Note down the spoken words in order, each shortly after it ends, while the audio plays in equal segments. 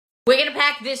We're going to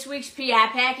pack this week's PI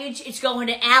package. It's going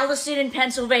to Allison in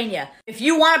Pennsylvania. If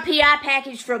you want a PI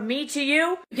package from me to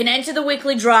you, you can enter the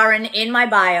weekly drawing in my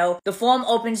bio. The form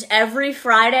opens every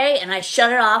Friday, and I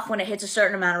shut it off when it hits a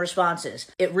certain amount of responses.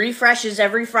 It refreshes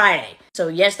every Friday. So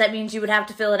yes, that means you would have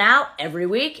to fill it out every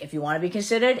week if you want to be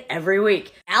considered every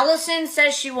week. Allison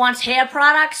says she wants hair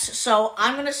products, so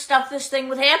I'm going to stuff this thing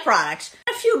with hair products.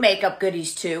 A few makeup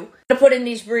goodies too. I'm going to put in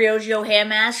these Briogeo hair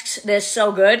masks. They're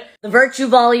so good. The Virtue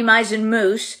Volumizing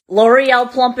Mousse, L'Oreal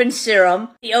Plumping Serum,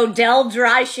 the Odell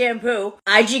Dry Shampoo,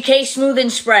 IGK Smoothing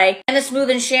Spray, and the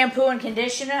Smoothing Shampoo and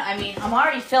Conditioner. I mean, I'm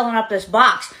already filling up this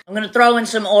box. I'm going to throw in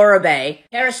some Oribe,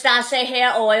 Kerastase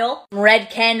Hair Oil,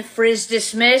 Redken Frizz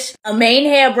Dismiss, a main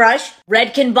hairbrush,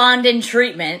 Redken Bond-In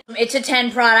Treatment. It's a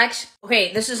 10 products.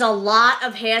 Okay, this is a lot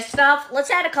of hair stuff.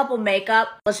 Let's add a couple makeup.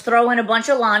 Let's throw in a bunch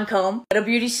of Lancome, a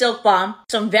Beauty Silk Balm,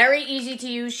 some very easy to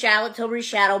use Charlotte Tilbury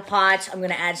Shadow Pots. I'm going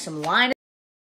to add some liner.